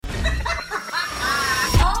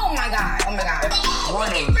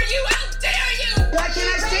Warning. For you, how dare you? Why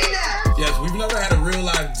can't I see that? Yes, we've never had a real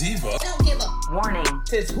live diva. Don't give a Warning.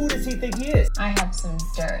 Says, who does he think he is? I have some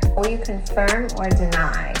dirt. Will you confirm or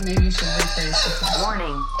deny? Maybe you should rephrase it.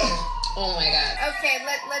 Warning. Oh my God. Okay,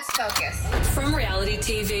 let's focus. From reality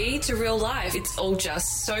TV to real life, it's all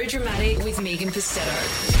just so dramatic with Megan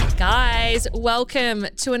Pistetto. Guys, welcome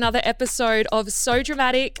to another episode of So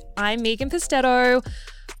Dramatic. I'm Megan Pistetto.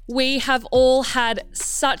 We have all had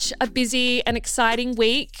such a busy and exciting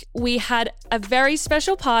week. We had a very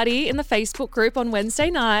special party in the Facebook group on Wednesday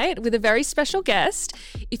night with a very special guest.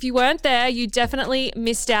 If you weren't there, you definitely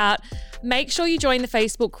missed out. Make sure you join the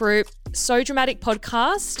Facebook group, So Dramatic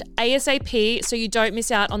Podcast, ASAP, so you don't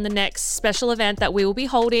miss out on the next special event that we will be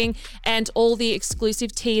holding and all the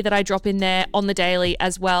exclusive tea that I drop in there on the daily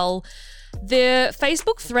as well. The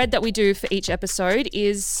Facebook thread that we do for each episode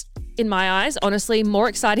is, in my eyes, honestly, more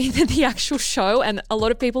exciting than the actual show. And a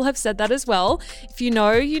lot of people have said that as well. If you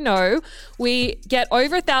know, you know. We get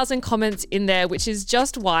over 1,000 comments in there, which is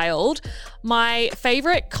just wild. My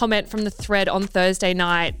favorite comment from the thread on Thursday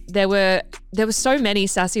night, there were so many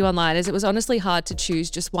sassy one-liners. It was honestly hard to choose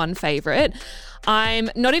just one favorite. I'm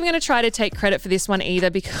not even going to try to take credit for this one either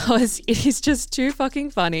because it is just too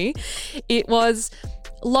fucking funny. It was,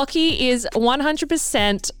 Locky is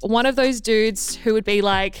 100% one of those dudes who would be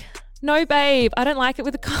like, no, babe, I don't like it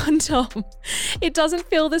with a condom. It doesn't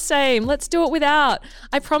feel the same. Let's do it without.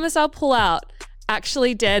 I promise I'll pull out.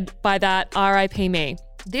 Actually dead by that, RIP me.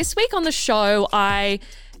 This week on the show, I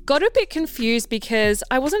got a bit confused because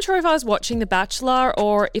I wasn't sure if I was watching The Bachelor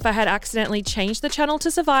or if I had accidentally changed the channel to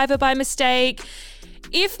Survivor by mistake.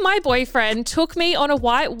 If my boyfriend took me on a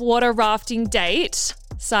whitewater rafting date,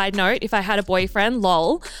 side note, if I had a boyfriend,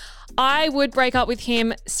 lol, I would break up with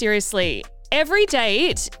him seriously. Every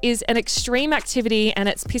date is an extreme activity and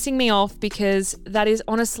it's pissing me off because that is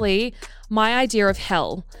honestly my idea of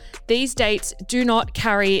hell. These dates do not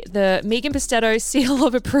carry the Megan Pistetto seal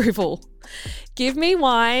of approval. Give me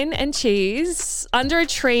wine and cheese under a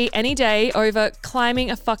tree any day over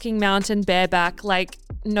climbing a fucking mountain bareback. Like,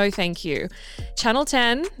 no thank you. Channel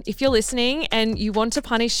 10, if you're listening and you want to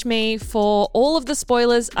punish me for all of the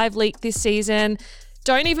spoilers I've leaked this season,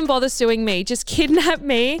 don't even bother suing me. Just kidnap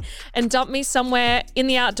me and dump me somewhere in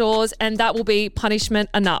the outdoors and that will be punishment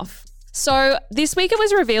enough. So this week it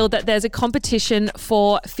was revealed that there's a competition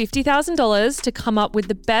for $50,000 to come up with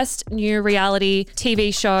the best new reality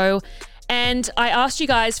TV show. And I asked you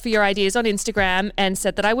guys for your ideas on Instagram and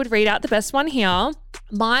said that I would read out the best one here.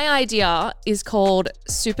 My idea is called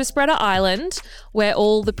Super Spreader Island, where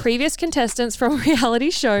all the previous contestants from reality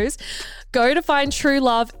shows go to find true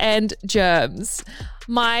love and germs.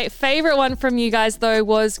 My favorite one from you guys, though,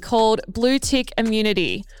 was called Blue Tick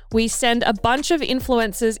Immunity. We send a bunch of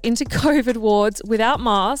influencers into COVID wards without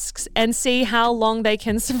masks and see how long they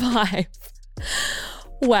can survive.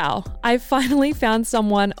 Wow, I finally found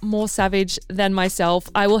someone more savage than myself.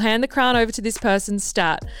 I will hand the crown over to this person's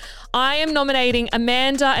stat. I am nominating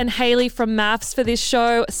Amanda and Haley from Maths for this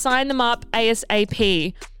show. Sign them up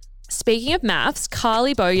ASAP. Speaking of maths,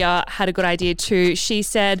 Carly Boya had a good idea too. She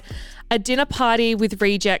said, a dinner party with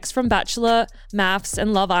rejects from Bachelor, Maths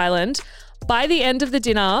and Love Island. By the end of the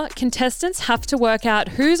dinner, contestants have to work out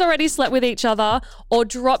who's already slept with each other or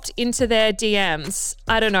dropped into their DMs.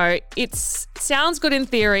 I don't know. It sounds good in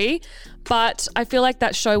theory, but I feel like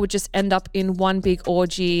that show would just end up in one big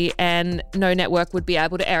orgy and no network would be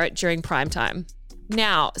able to air it during prime time.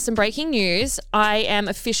 Now, some breaking news. I am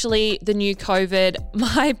officially the new COVID.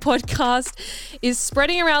 My podcast is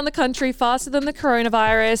spreading around the country faster than the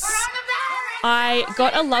coronavirus. I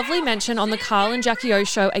got a lovely mention on the Carl and Jackie O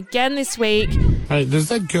show again this week. Hey, does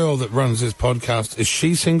that girl that runs this podcast, is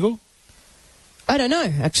she single? I don't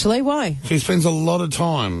know, actually. Why? She spends a lot of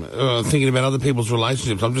time thinking about other people's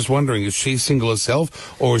relationships. I'm just wondering, is she single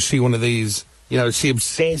herself or is she one of these, is she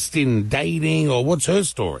obsessed in dating or what's her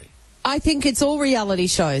story? I think it's all reality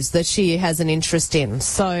shows that she has an interest in.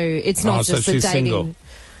 So it's not just the dating. Single.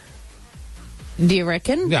 Do you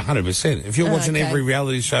reckon? Yeah, 100%. If you're watching every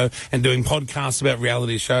reality show and doing podcasts about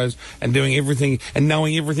reality shows and doing everything and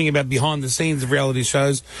knowing everything about behind the scenes of reality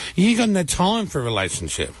shows, you got no time for a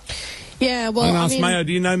relationship. Yeah, well, I mean, Mayo.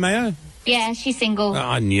 Do you know Mayo? Yeah, she's single. Oh,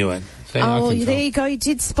 I knew it. There you go. You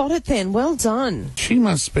did spot it then. Well done. She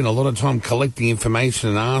must spend a lot of time collecting information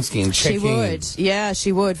and asking and checking. She would. Yeah,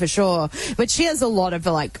 she would for sure. But she has a lot of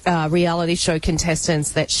reality show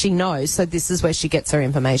contestants that she knows. So this is where she gets her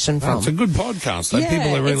information from. It's a good podcast.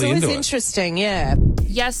 People are really into it. It's always interesting. Yeah.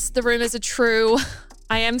 Yes, the rumors are true.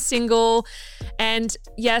 I am single. And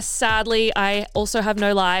yes, sadly, I also have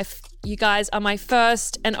no life. You guys are my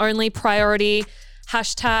first and only priority.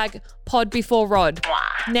 #, pod before Rod.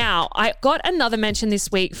 Now, I got another mention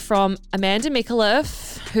this week from Amanda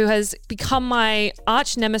Micallef, who has become my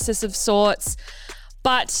arch nemesis of sorts,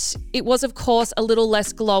 but it was, of course, a little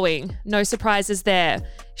less glowing. No surprises there.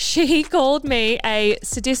 She called me a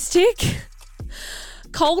sadistic,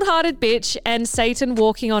 cold-hearted bitch and Satan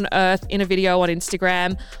walking on earth in a video on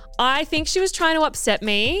Instagram. I think she was trying to upset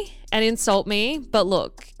me and insult me, but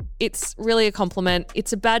look, it's really a compliment.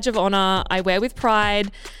 It's a badge of honor I wear with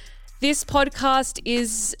pride. This podcast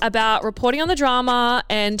is about reporting on the drama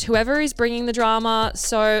and whoever is bringing the drama,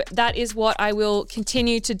 so that is what I will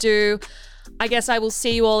continue to do. I guess I will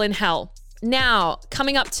see you all in hell. Now,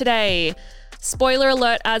 coming up today, spoiler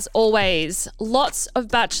alert as always, lots of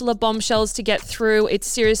Bachelor bombshells to get through. It's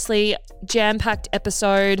seriously jam-packed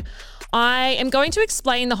episode. I am going to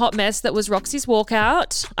explain the hot mess that was Roxy's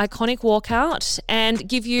walkout, iconic walkout, and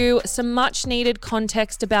give you some much needed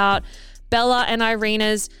context about Bella and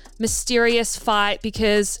Irena's mysterious fight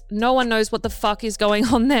because no one knows what the fuck is going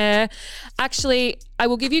on there. Actually, I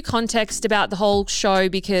will give you context about the whole show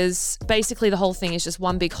because basically the whole thing is just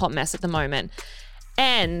one big hot mess at the moment.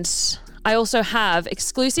 And I also have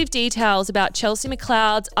exclusive details about Chelsie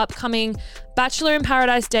McLeod's upcoming Bachelor in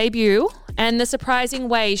Paradise debut and the surprising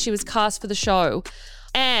way she was cast for the show.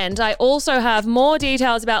 And I also have more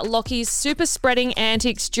details about Locky's super spreading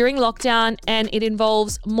antics during lockdown, and it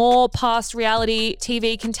involves more past reality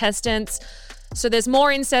TV contestants. So there's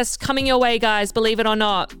more incest coming your way, guys, believe it or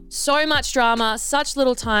not. So much drama, such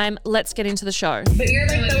little time. Let's get into the show. But you're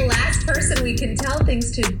like the last person we can tell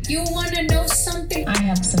things to. You want to know something? I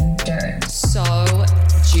have some dirt. So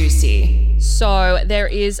juicy. So there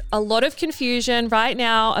is a lot of confusion right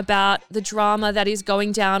now about the drama that is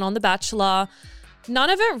going down on The Bachelor.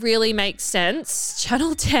 None of it really makes sense.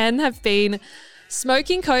 Channel 10 have been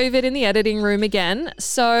smoking COVID in the editing room again.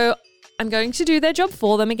 So I'm going to do their job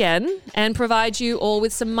for them again and provide you all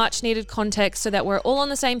with some much needed context so that we're all on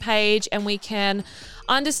the same page and we can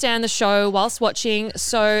understand the show whilst watching.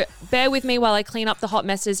 So bear with me while I clean up the hot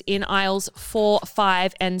messes in aisles 4,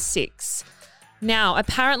 5, and 6. Now,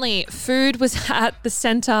 apparently, food was at the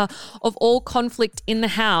center of all conflict in the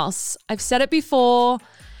house. I've said it before,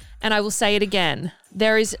 and I will say it again.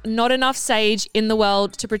 There is not enough sage in the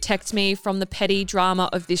world to protect me from the petty drama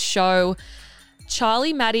of this show.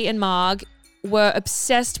 Charlie, Maddie, and Marg were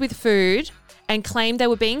obsessed with food and claimed they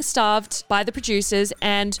were being starved by the producers,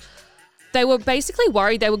 and they were basically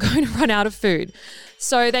worried they were going to run out of food.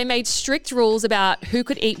 So they made strict rules about who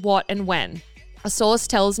could eat what and when. A source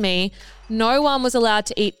tells me no one was allowed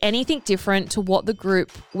to eat anything different to what the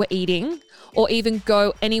group were eating, or even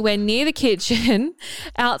go anywhere near the kitchen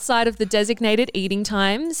outside of the designated eating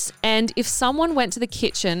times. And if someone went to the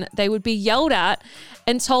kitchen, they would be yelled at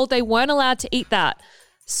and told they weren't allowed to eat that.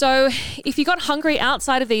 So if you got hungry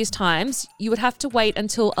outside of these times, you would have to wait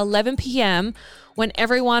until 11 p.m. when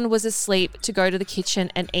everyone was asleep to go to the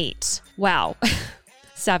kitchen and eat. Wow.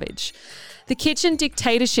 Savage. The kitchen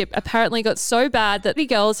dictatorship apparently got so bad that the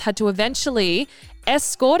girls had to eventually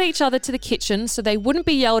escort each other to the kitchen so they wouldn't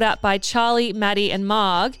be yelled at by Charlie, Maddie, and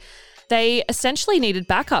Marg. They essentially needed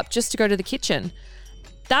backup just to go to the kitchen.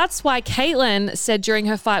 That's why Caitlin said during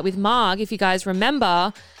her fight with Marg, if you guys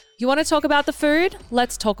remember, you want to talk about the food?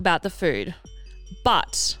 Let's talk about the food.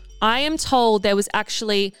 But I am told there was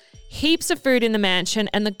actually heaps of food in the mansion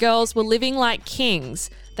and the girls were living like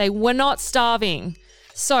kings. They were not starving.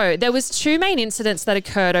 So there was two main incidents that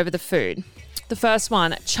occurred over the food. The first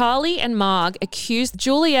one, Charlie and Marg accused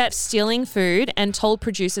Juliet of stealing food and told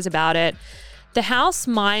producers about it. The house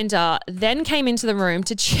minder then came into the room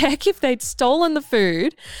to check if they'd stolen the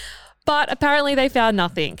food, but apparently they found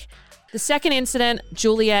nothing. The second incident,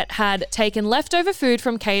 Juliet had taken leftover food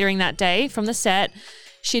from catering that day from the set.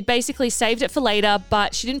 She'd basically saved it for later,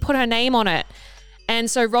 but she didn't put her name on it. And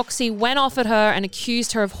so Roxy went off at her and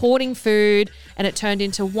accused her of hoarding food, and it turned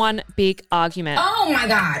into one big argument. Oh my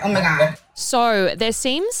God. So there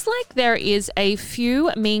seems like there is a few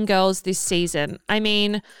mean girls this season. I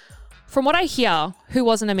mean, from what I hear, who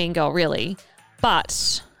wasn't a mean girl really?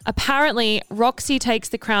 But apparently Roxy takes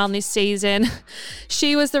the crown this season.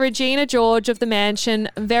 She was the Regina George of the mansion,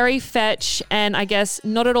 very fetch, and I guess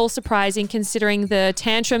not at all surprising considering the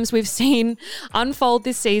tantrums we've seen unfold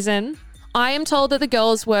this season. I am told that the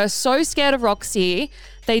girls were so scared of Roxy,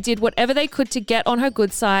 they did whatever they could to get on her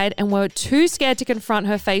good side and were too scared to confront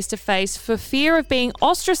her face to face for fear of being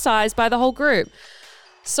ostracized by the whole group.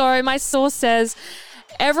 So my source says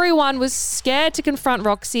everyone was scared to confront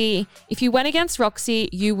Roxy. If you went against Roxy,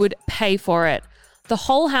 you would pay for it. The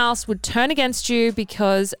whole house would turn against you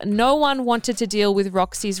because no one wanted to deal with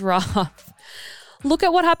Roxy's wrath. Look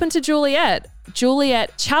at what happened to Juliet.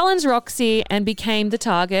 Juliet challenged Roxy and became the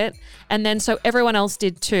target, and then so everyone else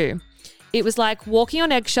did too. It was like walking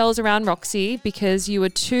on eggshells around Roxy because you were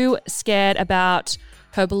too scared about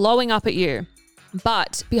her blowing up at you.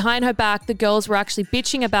 But behind her back, the girls were actually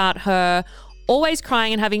bitching about her, always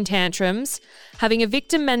crying and having tantrums, having a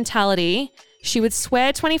victim mentality. She would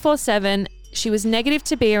swear 24/7. She was negative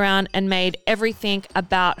to be around and made everything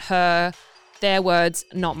about her. Their words,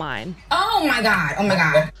 not mine. Oh my God. Oh my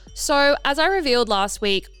God. So as I revealed last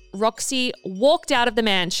week, Roxy walked out of the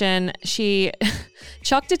mansion. She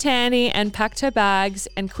chucked a tandy and packed her bags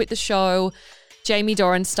and quit the show, Jamie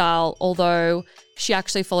Dornan style, although she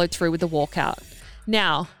actually followed through with the walkout.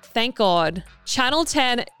 Now, thank God, Channel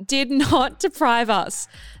 10 did not deprive us.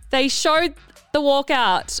 They showed the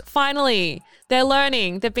walkout, finally. They're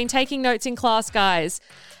learning. They've been taking notes in class, guys.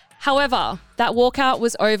 However, that walkout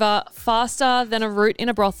was over faster than a root in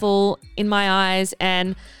a brothel in my eyes,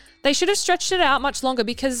 and they should have stretched it out much longer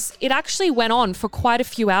because it actually went on for quite a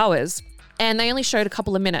few hours and they only showed a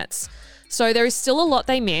couple of minutes. So there is still a lot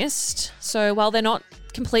they missed. So while they're not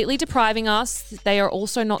completely depriving us, they are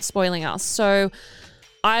also not spoiling us. So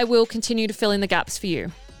I will continue to fill in the gaps for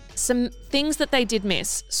you. Some things that they did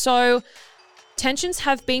miss. So tensions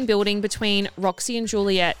have been building between Roxy and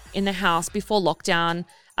Juliet in the house before lockdown.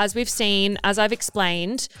 As we've seen, as I've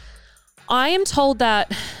explained, I am told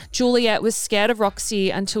that Juliet was scared of Roxy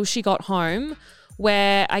until she got home,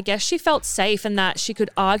 where I guess she felt safe and that she could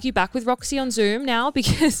argue back with Roxy on Zoom now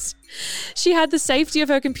because she had the safety of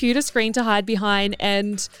her computer screen to hide behind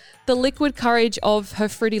and the liquid courage of her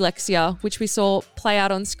fruity Lexia, which we saw play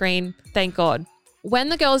out on screen, thank God. When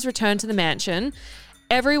the girls returned to the mansion,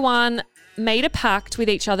 everyone made a pact with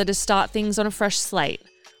each other to start things on a fresh slate.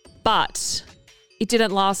 But it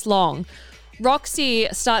didn't last long. Roxy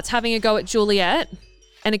starts having a go at Juliet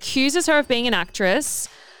and accuses her of being an actress,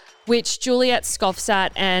 which Juliet scoffs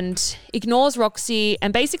at and ignores Roxy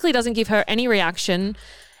and basically doesn't give her any reaction.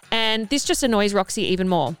 And this just annoys Roxy even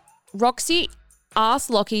more. Roxy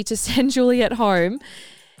asks Locky to send Juliet home.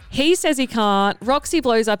 He says he can't. Roxy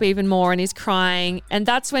blows up even more and is crying. And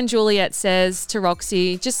that's when Juliet says to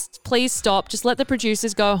Roxy, just please stop. Just let the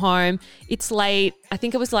producers go home. It's late. I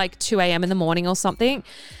think it was like 2 a.m. in the morning or something.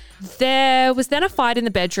 There was then a fight in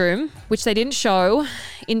the bedroom, which they didn't show.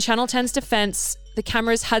 In Channel 10's defense, the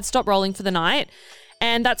cameras had stopped rolling for the night.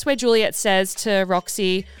 And that's where Juliet says to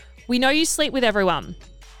Roxy, we know you sleep with everyone.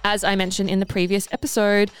 As I mentioned in the previous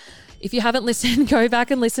episode, if you haven't listened, go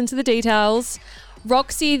back and listen to the details.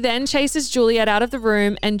 Roxy then chases Juliet out of the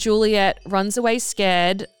room and Juliet runs away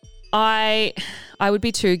scared. I would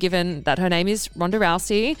be too, given that her name is Ronda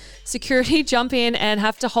Rousey. Security jump in and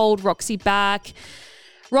have to hold Roxy back.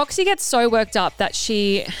 Roxy gets so worked up that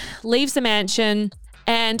she leaves the mansion,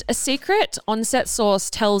 and a secret on-set source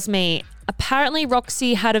tells me apparently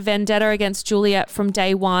Roxy had a vendetta against Juliet from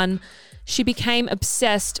day one. She became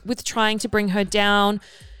obsessed with trying to bring her down.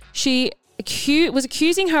 She was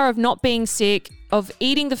accusing her of not being sick, of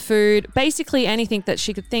eating the food, basically anything that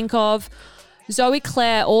she could think of. Zoe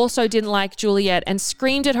Claire also didn't like Juliet and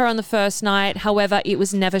screamed at her on the first night. However, it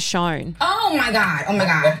was never shown. Oh my God. Oh my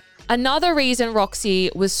God. Another reason Roxy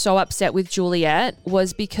was so upset with Juliet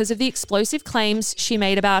was because of the explosive claims she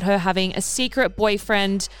made about her having a secret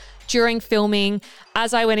boyfriend during filming.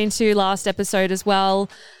 As I went into last episode as well,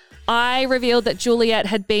 I revealed that Juliet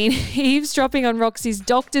had been eavesdropping on Roxy's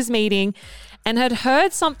doctor's meeting and had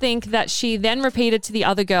heard something that she then repeated to the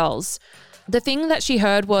other girls. The thing that she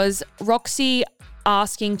heard was Roxy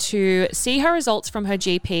asking to see her results from her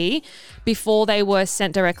GP before they were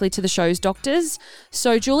sent directly to the show's doctors.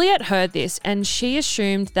 So Juliet heard this and she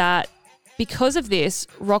assumed that because of this,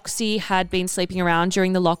 Roxy had been sleeping around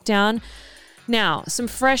during the lockdown. Now, some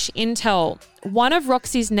fresh intel. One of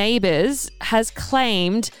Roxy's neighbors has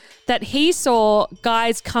claimed that he saw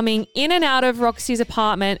guys coming in and out of Roxy's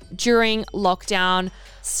apartment during lockdown.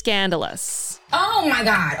 Scandalous. Oh my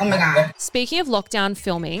God. Oh my God. Speaking of lockdown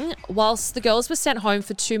filming, whilst the girls were sent home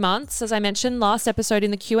for 2 months, as I mentioned last episode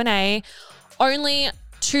in the Q&A, only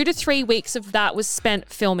 2 to 3 weeks of that was spent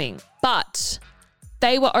filming. But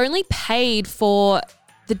they were only paid for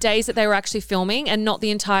the days that they were actually filming and not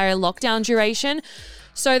the entire lockdown duration.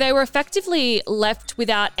 So they were effectively left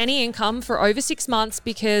without any income for over 6 months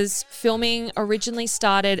because filming originally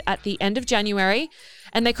started at the end of January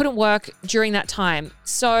and they couldn't work during that time.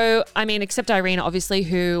 So, I mean, except Irena, obviously,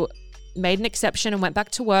 who made an exception and went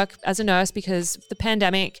back to work as a nurse because of the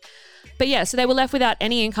pandemic. But yeah, so they were left without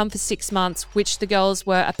any income for 6 months, which the girls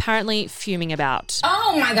were apparently fuming about.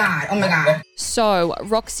 Oh my God. Oh my God. So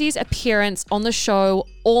Roxy's appearance on the show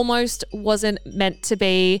almost wasn't meant to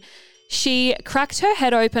be. She cracked her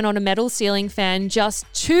head open on a metal ceiling fan just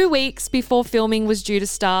 2 weeks before filming was due to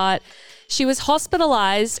start. She was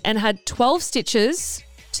hospitalized and had 12 stitches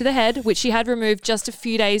to the head, which she had removed just a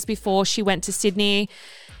few days before she went to Sydney.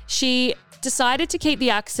 She decided to keep the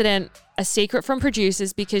accident a secret from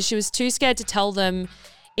producers because she was too scared to tell them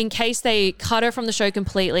in case they cut her from the show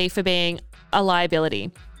completely for being a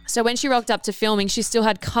liability. So when she rocked up to filming, she still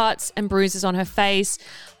had cuts and bruises on her face,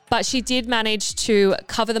 but she did manage to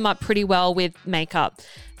cover them up pretty well with makeup.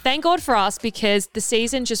 Thank God for us, because the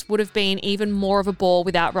season just would have been even more of a bore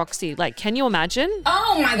without Roxy. Like, can you imagine?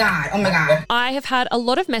 Oh my God. I have had a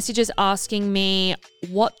lot of messages asking me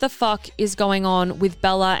what the fuck is going on with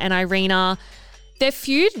Bella and Irena. Their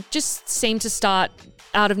feud just seemed to start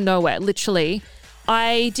out of nowhere, literally.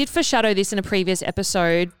 I did foreshadow this in a previous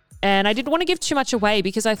episode, and I didn't want to give too much away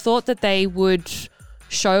because I thought that they would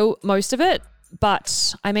show most of it.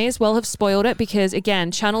 But I may as well have spoiled it because, again,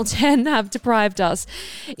 Channel 10 have deprived us.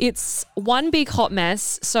 It's one big hot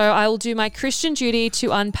mess, so I will do my Christian duty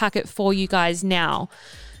to unpack it for you guys now.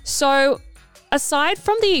 So aside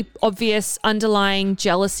from the obvious underlying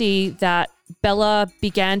jealousy that Bella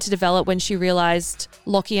began to develop when she realized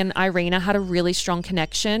Locky and Irena had a really strong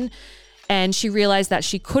connection, and she realized that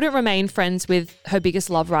she couldn't remain friends with her biggest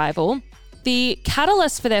love rival, the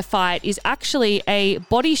catalyst for their fight is actually a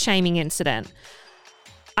body shaming incident.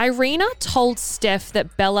 Irena told Steph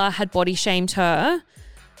that Bella had body shamed her.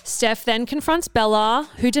 Steph then confronts Bella,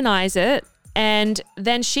 who denies it, and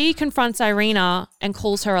then she confronts Irena and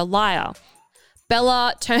calls her a liar.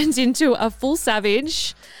 Bella turns into a full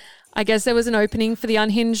savage. I guess there was an opening for the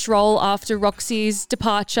unhinged role after Roxy's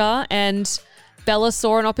departure, and Bella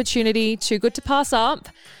saw an opportunity too good to pass up.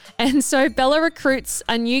 And so Bella recruits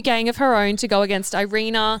a new gang of her own to go against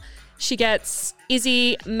Irena. She gets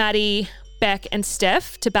Izzy, Maddie, Beck, and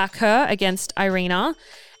Steph to back her against Irena.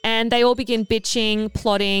 And they all begin bitching,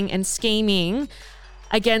 plotting, and scheming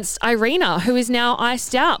against Irena, who is now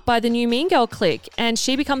iced out by the new Mean Girl clique, and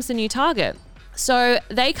she becomes the new target. So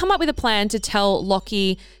they come up with a plan to tell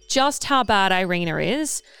Locky just how bad Irena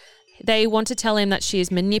is. They want to tell him that she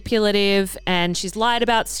is manipulative and she's lied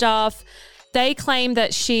about stuff. They claim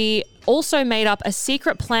that she also made up a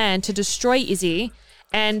secret plan to destroy Izzy,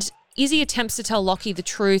 and Izzy attempts to tell Locky the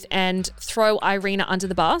truth and throw Irena under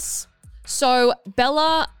the bus. So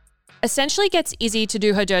Bella essentially gets Izzy to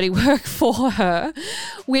do her dirty work for her,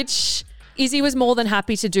 which Izzy was more than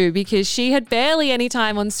happy to do because she had barely any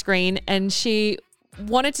time on screen and she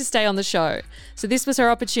wanted to stay on the show. So this was her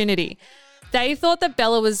opportunity. They thought that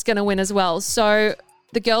Bella was going to win as well. So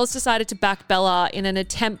the girls decided to back Bella in an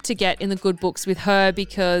attempt to get in the good books with her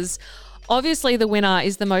because obviously the winner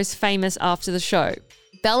is the most famous after the show.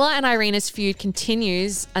 Bella and Irena's feud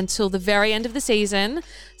continues until the very end of the season.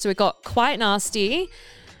 So it got quite nasty.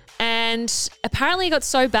 And apparently it got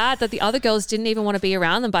so bad that the other girls didn't even want to be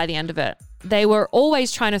around them by the end of it. They were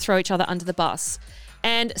always trying to throw each other under the bus.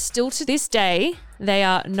 And still to this day, they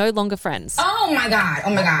are no longer friends. Oh my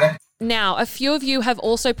God. Now, a few of you have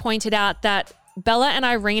also pointed out that Bella and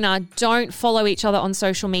Irena don't follow each other on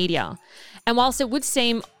social media. And whilst it would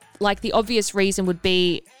seem like the obvious reason would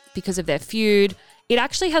be because of their feud, it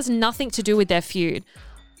actually has nothing to do with their feud.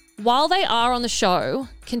 While they are on the show,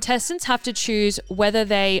 contestants have to choose whether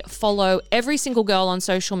they follow every single girl on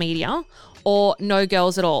social media or no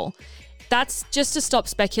girls at all. That's just to stop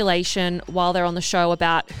speculation while they're on the show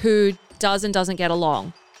about who does and doesn't get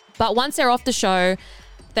along. But once they're off the show,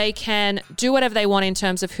 they can do whatever they want in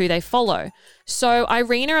terms of who they follow. So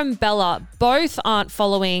Irena and Bella both aren't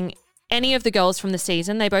following any of the girls from the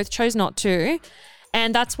season. They both chose not to.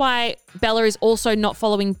 And that's why Bella is also not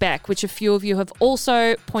following Beck, which a few of you have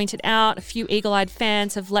also pointed out. A few eagle-eyed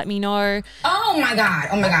fans have let me know. Oh my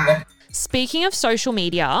God. Speaking of social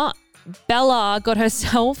media, Bella got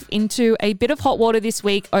herself into a bit of hot water this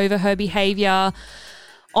week over her behavior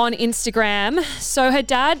on Instagram. So her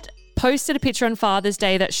dad posted a picture on Father's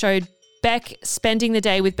Day that showed Beck spending the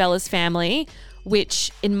day with Bella's family,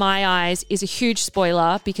 which in my eyes is a huge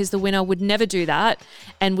spoiler because the winner would never do that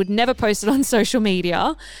and would never post it on social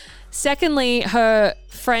media. Secondly, her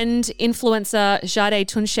friend influencer Jade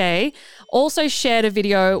Tunche also shared a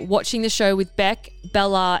video watching the show with Beck,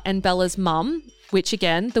 Bella and Bella's mum, which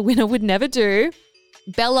again, the winner would never do.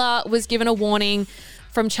 Bella was given a warning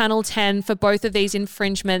from Channel 10 for both of these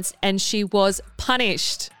infringements and she was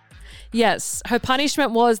punished. Yes, her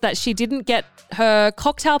punishment was that she didn't get her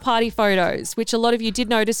cocktail party photos, which a lot of you did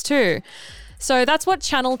notice too. So that's what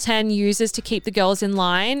Channel 10 uses to keep the girls in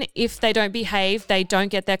line. If they don't behave, they don't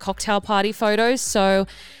get their cocktail party photos. So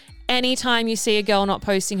anytime you see a girl not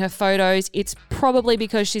posting her photos, it's probably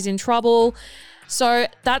because she's in trouble. So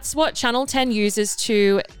that's what Channel 10 uses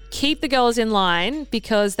to keep the girls in line,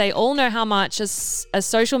 because they all know how much a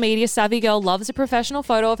social media savvy girl loves a professional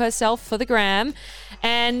photo of herself for the gram.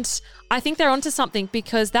 And I think they're onto something,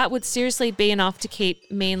 because that would seriously be enough to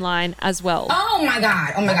keep me in line as well. Oh my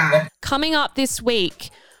God. Oh my God. Coming up this week,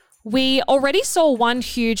 we already saw one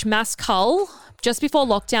huge mass cull just before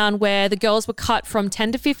lockdown where the girls were cut from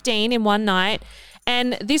 10 to 15 in one night.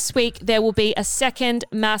 And this week there will be a second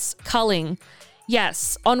mass culling.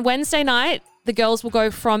 Yes, on Wednesday night, the girls will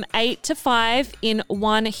go from 8 to 5 in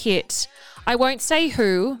one hit. I won't say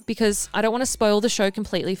who, because I don't want to spoil the show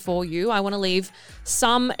completely for you. I want to leave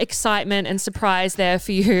some excitement and surprise there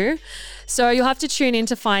for you. So you'll have to tune in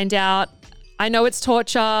to find out. I know it's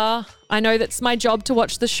torture. I know that's my job to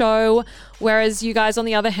watch the show, whereas you guys, on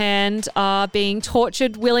the other hand, are being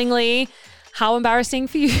tortured willingly. How embarrassing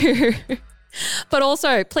for you. But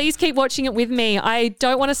also, please keep watching it with me. I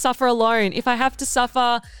don't want to suffer alone. If I have to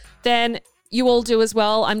suffer, then you all do as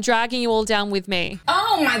well. I'm dragging you all down with me.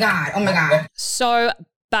 Oh my God. Oh my God. So,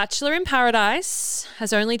 Bachelor in Paradise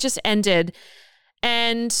has only just ended,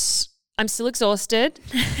 and I'm still exhausted.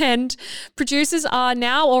 And producers are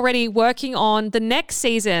now already working on the next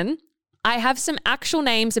season. I have some actual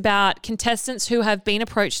names about contestants who have been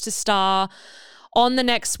approached to star on the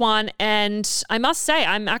next one, and I must say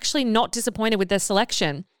I'm actually not disappointed with their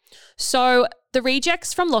selection. So the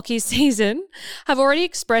rejects from Locky's season have already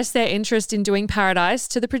expressed their interest in doing Paradise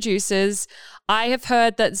to the producers. I have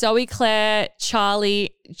heard that Zoe, Claire, Charlie,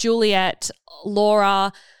 Juliet,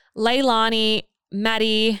 Laura, Leilani,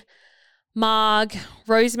 Maddie, Marg,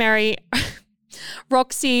 Rosemary,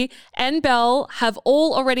 Roxy and Belle have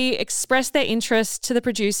all already expressed their interest to the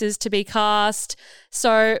producers to be cast.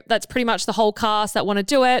 So that's pretty much the whole cast that want to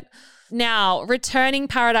do it. Now, returning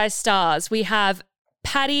Paradise stars, we have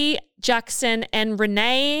Patty, Jackson and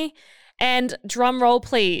Renee. And drum roll,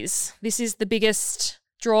 please. This is the biggest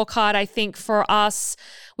draw card, I think, for us.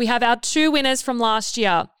 We have our two winners from last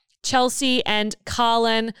year, Chelsie and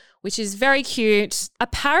Carlin, which is very cute.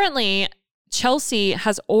 Apparently, Chelsie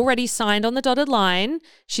has already signed on the dotted line.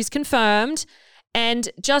 She's confirmed. And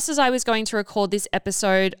just as I was going to record this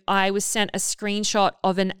episode, I was sent a screenshot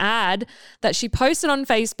of an ad that she posted on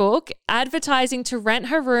Facebook advertising to rent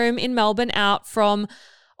her room in Melbourne out from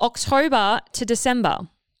October to December.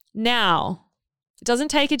 Now, it doesn't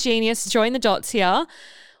take a genius to join the dots here.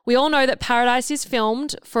 We all know that Paradise is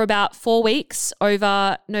filmed for about 4 weeks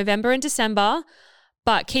over November and December.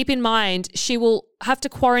 But keep in mind, she will have to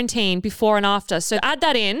quarantine before and after. So add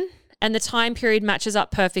that in, and the time period matches up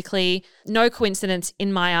perfectly. No coincidence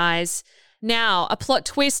in my eyes. Now, a plot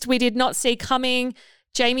twist we did not see coming.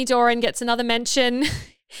 Jamie Doran gets another mention.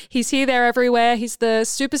 He's here, there, everywhere. He's the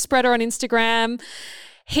super spreader on Instagram.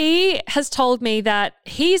 He has told me that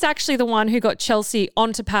he's actually the one who got Chelsie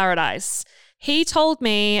onto Paradise. He told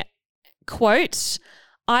me, quote,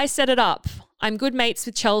 "I set it up. I'm good mates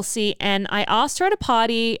with Chelsie and I asked her at a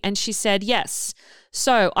party and she said yes.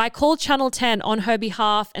 So I called Channel 10 on her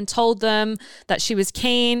behalf and told them that she was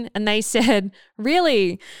keen and they said,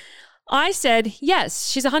 really? I said, yes,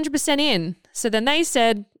 she's 100% in. So then they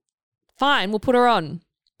said, fine, we'll put her on.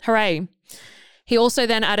 Hooray." He also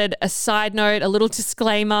then added a side note, a little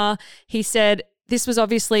disclaimer. He said, this was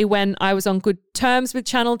obviously when I was on good terms with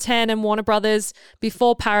Channel 10 and Warner Brothers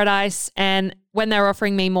before Paradise and when they were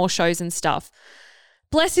offering me more shows and stuff.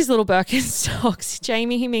 Bless his little Birkenstocks.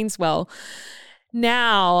 Jamie, he means well.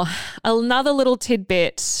 Now, another little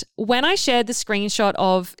tidbit. When I shared the screenshot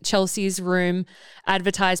of Chelsea's room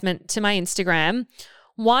advertisement to my Instagram,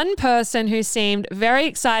 one person who seemed very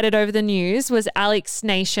excited over the news was Alex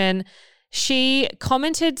Nation. She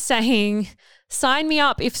commented saying, "Sign me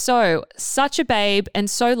up if so. Such a babe and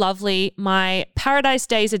so lovely. My Paradise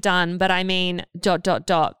days are done, but I mean ...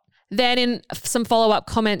 Then in some follow-up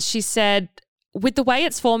comments, she said, with the way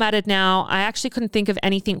it's formatted now, I actually couldn't think of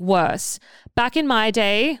anything worse. Back in my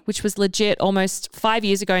day, which was legit almost 5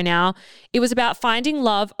 years ago now, it was about finding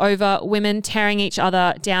love over women tearing each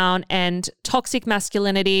other down and toxic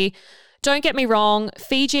masculinity. Don't get me wrong,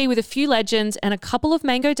 Fiji with a few legends and a couple of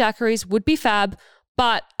mango daiquiris would be fab,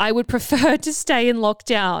 but I would prefer to stay in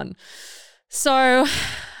lockdown." So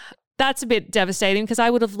that's a bit devastating because I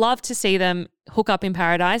would have loved to see them hook up in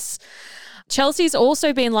Paradise. Chelsea's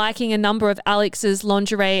also been liking a number of Alex's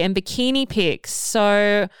lingerie and bikini pics.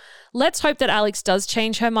 So let's hope that Alex does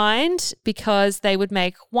change her mind because they would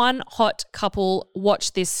make one hot couple.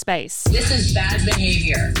 Watch this space. This is bad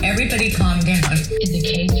behavior. Everybody calm down. Is a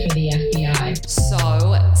case for the FBI.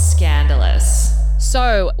 So scandalous.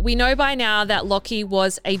 So we know by now that Locky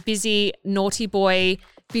was a busy, naughty boy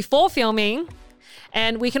before filming.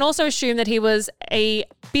 And we can also assume that he was a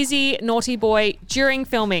busy, naughty boy during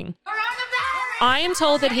filming. I am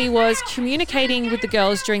told that he was communicating with the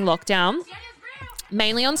girls during lockdown,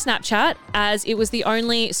 mainly on Snapchat, as it was the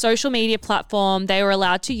only social media platform they were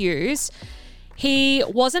allowed to use. He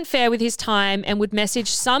wasn't fair with his time and would message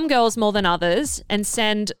some girls more than others and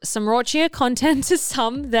send some raunchier content to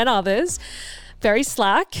some than others. Very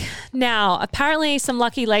slack. Now, apparently some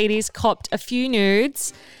lucky ladies copped a few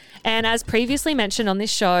nudes, and as previously mentioned on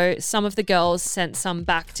this show, some of the girls sent some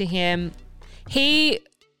back to him. He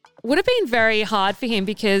would have been very hard for him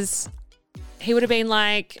because he would have been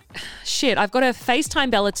like, shit, I've got to FaceTime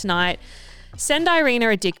Bella tonight, send Irena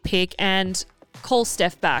a dick pic, and call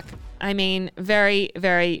Steph back. I mean, very,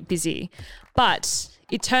 very busy. But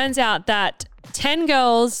it turns out that 10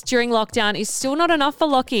 girls during lockdown is still not enough for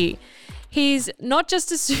Locky. He's not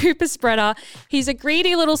just a super spreader, he's a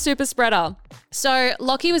greedy little super spreader. So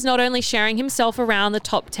Locky was not only sharing himself around the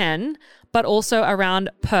top 10, but also around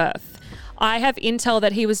Perth. I have intel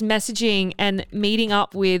that he was messaging and meeting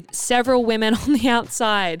up with several women on the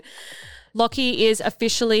outside. Locky is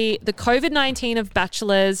officially the COVID-19 of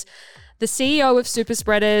bachelors, the CEO of super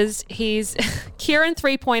spreaders. He's Kieran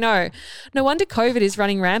 3.0. No wonder COVID is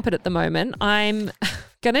running rampant at the moment. I'm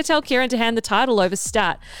going to tell Kieran to hand the title over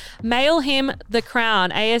stat. Mail him the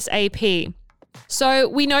crown ASAP. So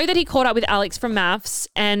we know that he caught up with Alex from Maths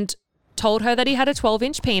and told her that he had a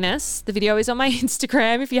 12-inch penis. The video is on my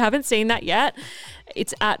Instagram if you haven't seen that yet.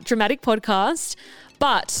 It's at Dramatic Podcast.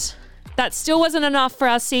 But that still wasn't enough for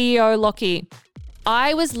our CEO, Locky.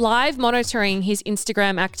 I was live monitoring his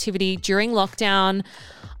Instagram activity during lockdown.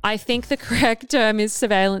 I think the correct term is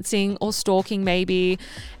surveillancing or stalking maybe.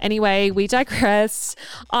 Anyway, we digress.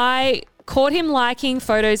 I caught him liking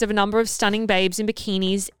photos of a number of stunning babes in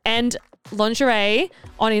bikinis and lingerie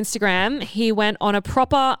on Instagram. He went on a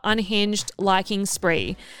proper unhinged liking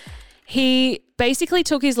spree. He basically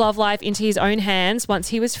took his love life into his own hands once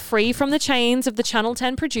he was free from the chains of the Channel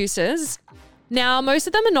 10 producers. Now, most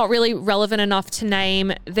of them are not really relevant enough to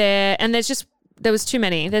name there, and there was too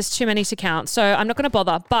many. There's too many to count, so I'm not going to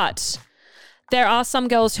bother. But there are some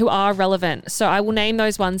girls who are relevant, so I will name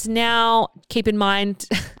those ones now. Keep in mind,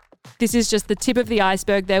 this is just the tip of the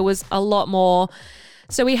iceberg. There was a lot more.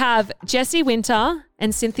 So we have Jessie Winter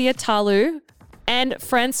and Cynthia Talu and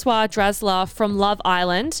Francois Drasler from Love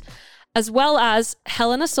Island, as well as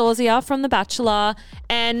Helena Sorzia from The Bachelor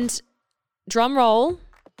and, drum roll,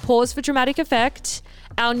 pause for dramatic effect,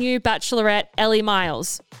 our new bachelorette, Ellie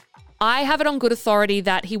Miles. I have it on good authority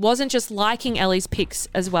that he wasn't just liking Ellie's pics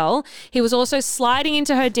as well. He was also sliding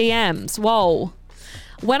into her DMs. Whoa.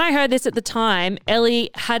 When I heard this at the time, Ellie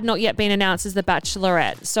had not yet been announced as the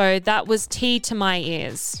bachelorette, so that was tea to my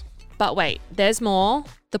ears. But wait, there's more.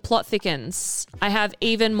 The plot thickens. I have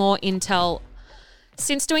even more intel.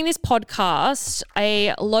 Since doing this podcast,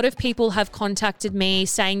 a lot of people have contacted me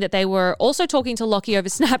saying that they were also talking to Locky over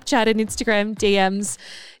Snapchat and Instagram DMs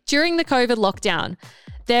during the COVID lockdown.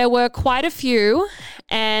 There were quite a few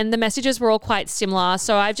and the messages were all quite similar.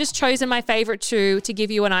 So I've just chosen my favorite two to give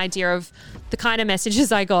you an idea of the kind of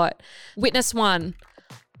messages I got. Witness 1.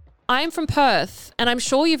 I'm from Perth and I'm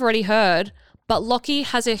sure you've already heard, but Locky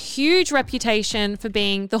has a huge reputation for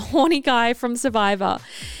being the horny guy from Survivor.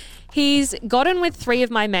 He's gotten with 3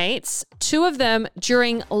 of my mates, 2 of them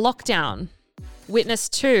during lockdown. Witness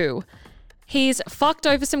 2. He's fucked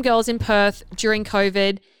over some girls in Perth during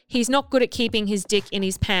COVID. He's not good at keeping his dick in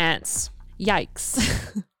his pants.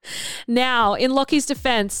 Yikes. Now, in Locky's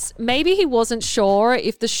defense, maybe he wasn't sure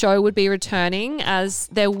if the show would be returning, as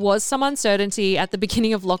there was some uncertainty at the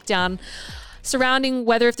beginning of lockdown surrounding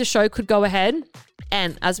whether if the show could go ahead.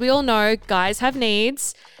 And as we all know, guys have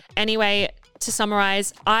needs. Anyway, to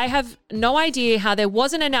summarize, I have no idea how there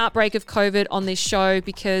wasn't an outbreak of COVID on this show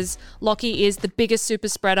because Locky is the biggest super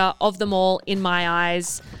spreader of them all in my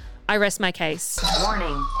eyes. I rest my case.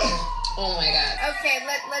 Warning. Oh my God. Okay,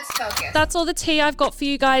 let's focus. That's all the tea I've got for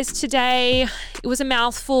you guys today. It was a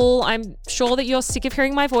mouthful. I'm sure that you're sick of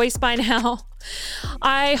hearing my voice by now.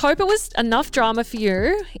 I hope it was enough drama for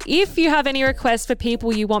you. If you have any requests for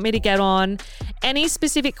people you want me to get on, any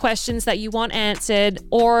specific questions that you want answered,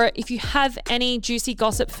 or if you have any juicy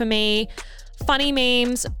gossip for me, funny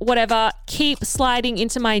memes, whatever, keep sliding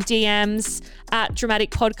into my DMs at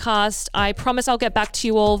Dramatic Podcast. I promise I'll get back to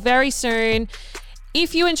you all very soon.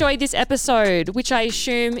 If you enjoyed this episode, which I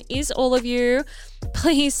assume is all of you,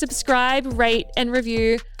 please subscribe, rate, and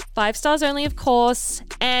review. 5 stars only, of course.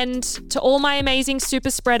 And to all my amazing super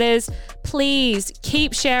spreaders, please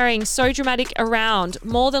keep sharing So Dramatic around,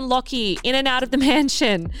 more than Locky, in and out of the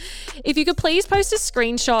mansion. If you could please post a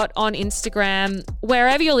screenshot on Instagram,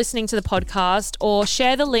 wherever you're listening to the podcast, or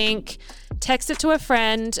share the link, text it to a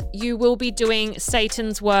friend, you will be doing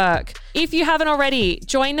Satan's work. If you haven't already,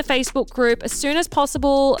 join the Facebook group as soon as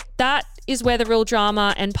possible. That is where the real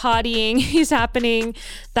drama and partying is happening.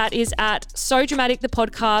 That is at So Dramatic the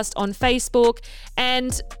Podcast on Facebook.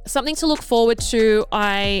 And something to look forward to,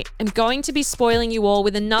 I am going to be spoiling you all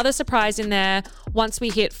with another surprise in there once we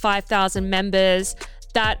hit 5,000 members.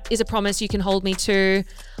 That is a promise you can hold me to.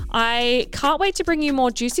 I can't wait to bring you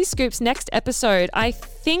more juicy scoops next episode. I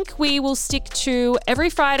think we will stick to every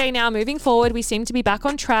Friday now moving forward. We seem to be back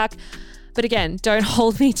on track. But again, don't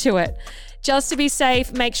hold me to it. Just to be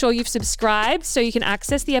safe, make sure you've subscribed so you can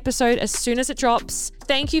access the episode as soon as it drops.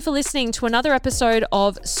 Thank you for listening to another episode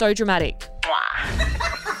of So Dramatic.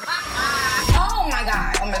 Oh my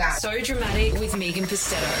God. So Dramatic with Megan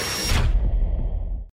Pistetto.